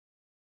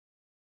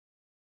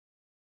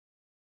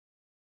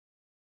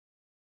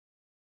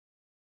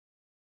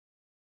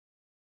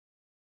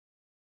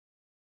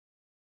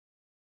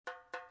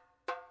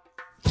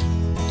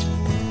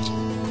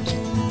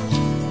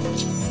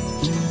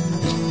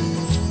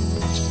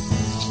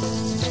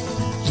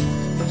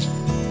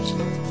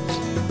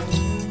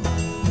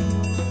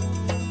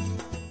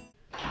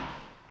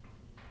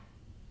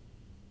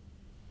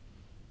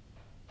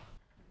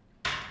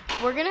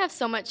we're gonna have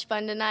so much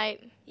fun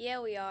tonight.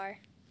 Yeah, we are.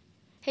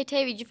 Hey,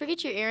 Tavy, did you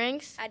forget your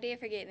earrings? I did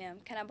forget them.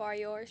 Can I borrow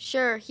yours?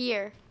 Sure,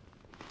 here.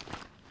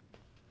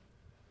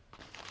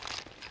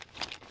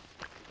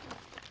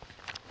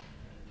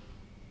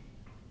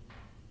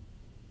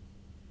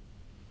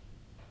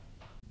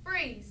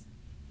 Freeze!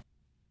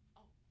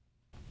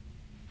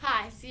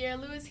 Hi, Sierra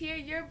Lewis here,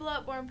 your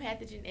bloodborne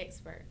pathogen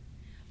expert.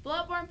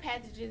 Bloodborne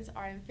pathogens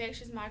are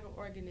infectious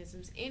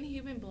microorganisms in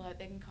human blood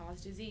that can cause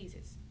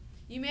diseases.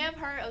 You may have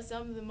heard of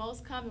some of the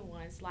most common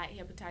ones like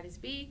hepatitis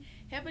B,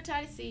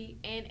 hepatitis C,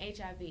 and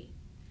HIV.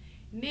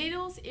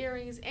 Needles,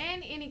 earrings,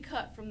 and any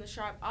cut from the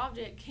sharp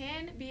object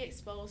can be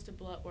exposed to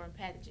bloodborne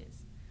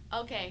pathogens.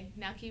 Okay,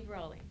 now keep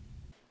rolling.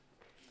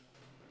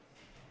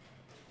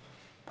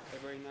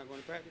 Everybody not going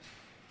to practice?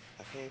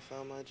 I can't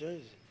find my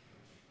jersey.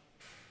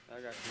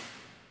 I got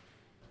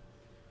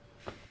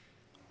you.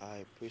 I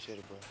appreciate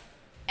it, bro.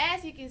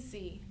 As you can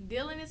see,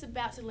 Dylan is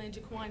about to lend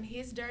Jaquan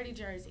his dirty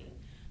jersey.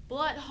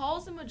 Blood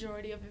holds the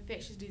majority of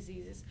infectious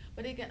diseases,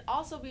 but it can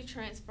also be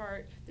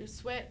transferred through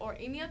sweat or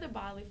any other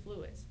bodily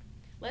fluids.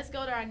 Let's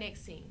go to our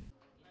next scene.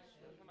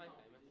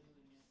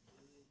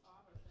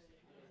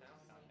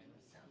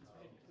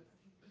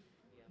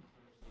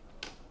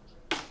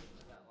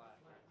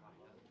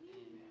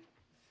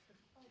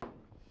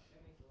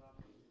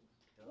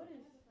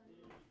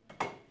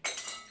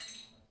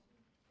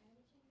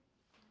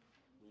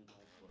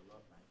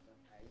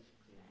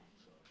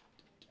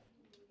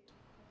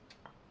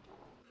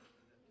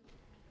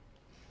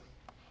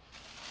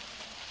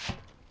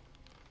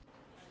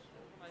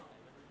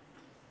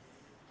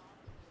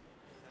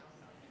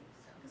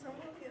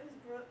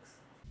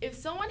 If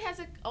someone has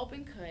an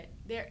open cut,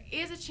 there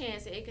is a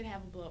chance that it could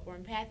have a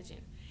bloodborne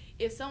pathogen.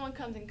 If someone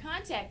comes in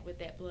contact with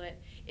that blood,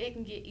 it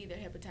can get either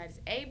hepatitis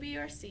A, B,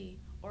 or C,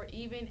 or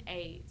even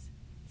AIDS.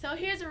 So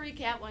here's a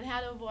recap on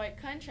how to avoid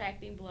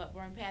contracting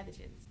bloodborne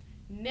pathogens.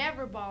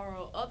 Never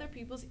borrow other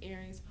people's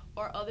earrings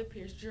or other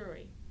pierced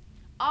jewelry.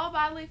 All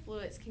bodily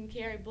fluids can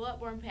carry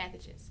bloodborne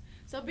pathogens,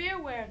 so be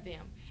aware of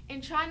them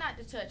and try not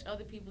to touch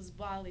other people's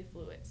bodily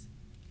fluids.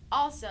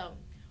 Also,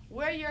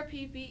 wear your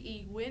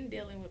PPE when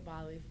dealing with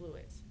bodily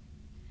fluids.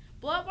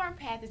 Bloodborne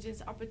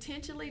pathogens are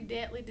potentially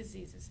deadly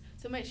diseases,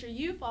 so make sure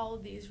you follow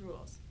these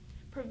rules.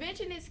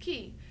 Prevention is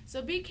key,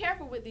 so be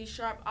careful with these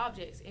sharp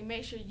objects and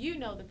make sure you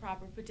know the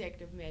proper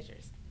protective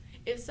measures.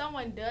 If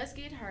someone does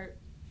get hurt,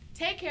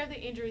 take care of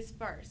the injuries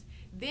first,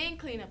 then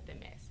clean up the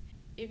mess.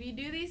 If you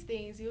do these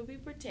things, you'll be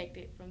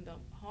protected from the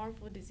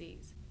harmful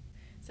disease.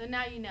 So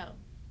now you know,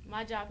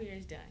 my job here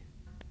is done.